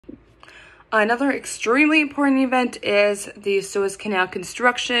Another extremely important event is the Suez Canal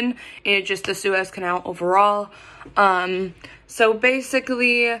construction and just the Suez Canal overall. So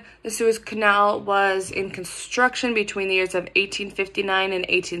basically, the Suez Canal was in construction between the years of 1859 and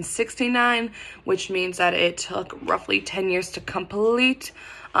 1869, which means that it took roughly 10 years to complete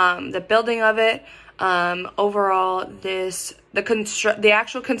the building of it. Overall, the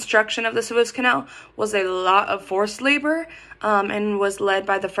actual construction of the Suez Canal was a lot of forced labor, and was led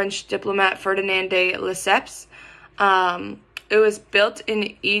by the French diplomat Ferdinand de Lesseps. It was built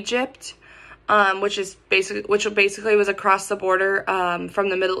in Egypt, which basically was across the border from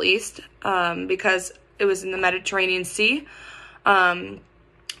the Middle East, because it was in the Mediterranean Sea. A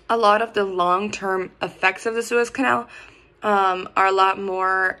lot of the long-term effects of the Suez Canal are a lot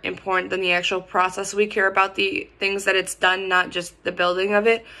more important than the actual process. We care about the things that it's done, not just the building of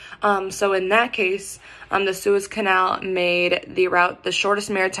it. So in that case, the Suez Canal made the route the shortest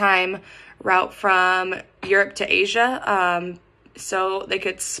maritime route from Europe to Asia. So they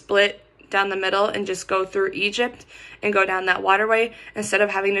could split down the middle and just go through Egypt and go down that waterway instead of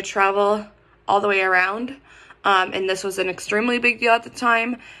having to travel all the way around. And this was an extremely big deal at the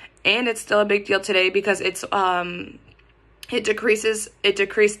time, and it's still a big deal today because it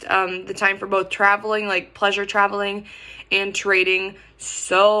decreased the time for both traveling, like pleasure traveling, and trading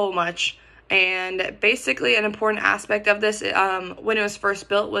so much. And basically an important aspect of this when it was first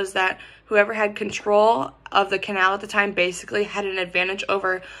built was that whoever had control of the canal at the time basically had an advantage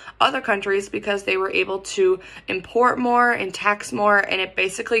over other countries because they were able to import more and tax more, and it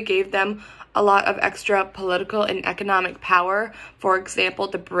basically gave them a lot of extra political and economic power. For example,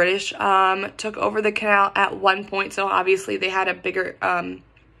 the British took over the canal at one point, so obviously they had a bigger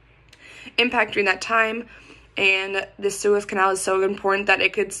impact during that time. And the Suez Canal is so important that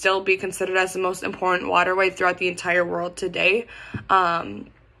it could still be considered as the most important waterway throughout the entire world today,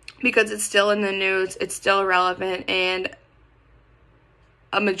 because it's still in the news, it's still relevant, and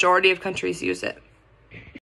a majority of countries use it.